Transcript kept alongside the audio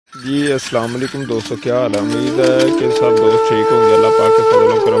जी अस्सलाम वालेकुम दोस्तों, क्या हाल है। उम्मीद है कि सब दोस्त ठीक होंगे। अल्लाह पाक के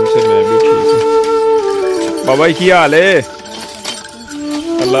फजल और करम से मैं भी ठीक हूँ। बाबा जी की हाल है।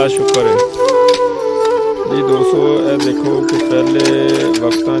 अल्लाह शुक्र है जी। दोस्तों ए देखो कि पहले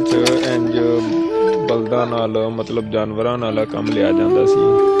वक्तां च इंज बलदां नाल मतलब जानवरां नाल काम लिया जाता सी।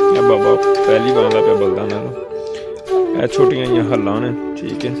 ये बाबा पहली बांदा पे बलदां नाल। ए छोटियां जिहियां हल्लां ने,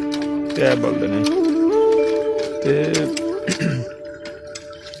 ठीक है, ते ए बलद ने ते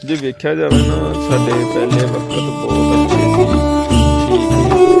जे वेख्या जाए ना साडे पहले वक्त बहुत अच्छे सी, ठीक है।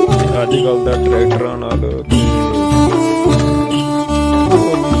 अजकल दा ट्रैक्टरां नाल ते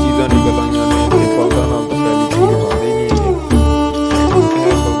होर भी चीज़ां निकल आईयां ने ते बलदां नाल तां पैली पूरी बांदे ही नहीं हैगे। ए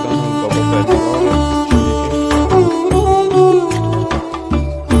बलदां नाल बाबा पैली बाह रहे,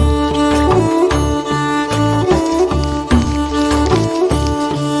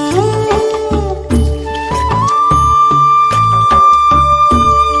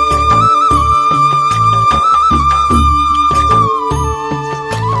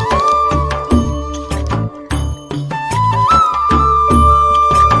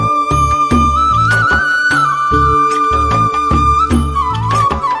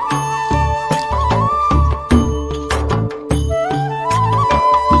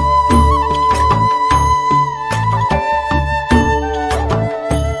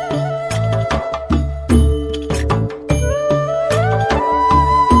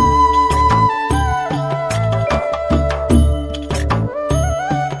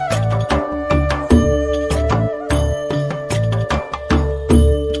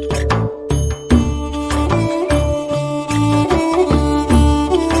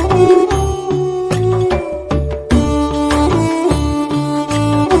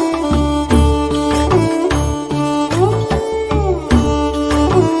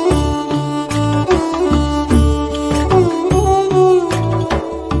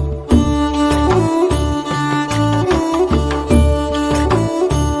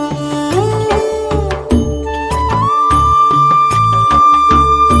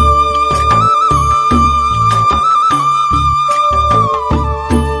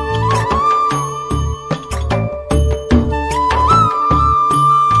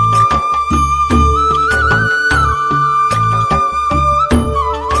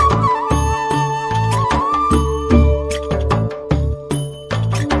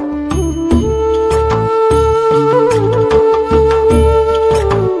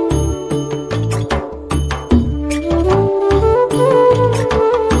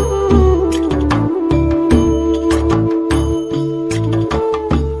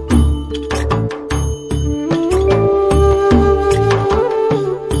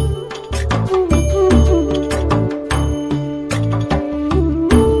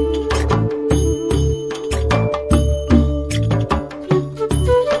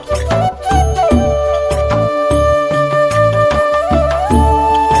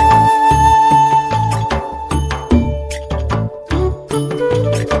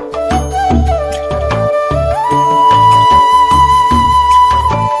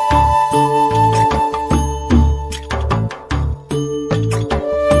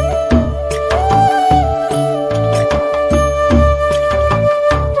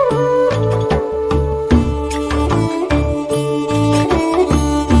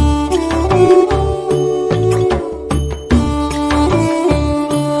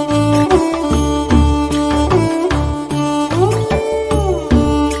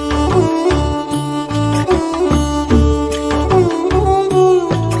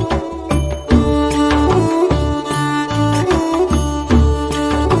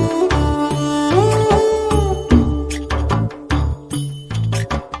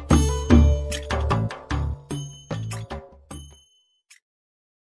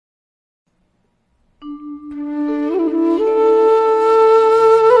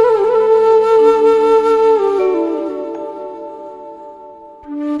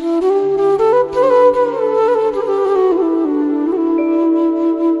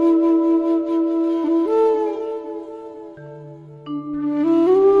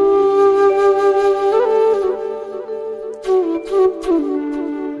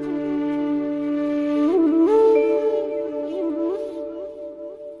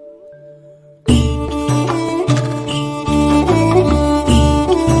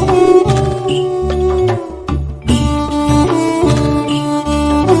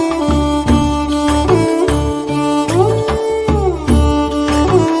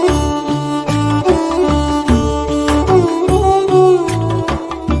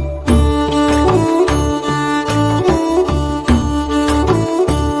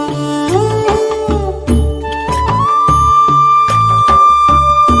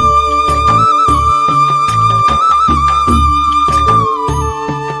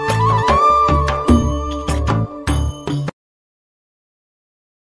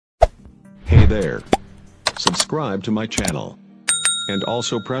 there. Subscribe to my channel. And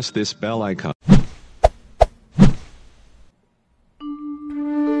also press this bell icon.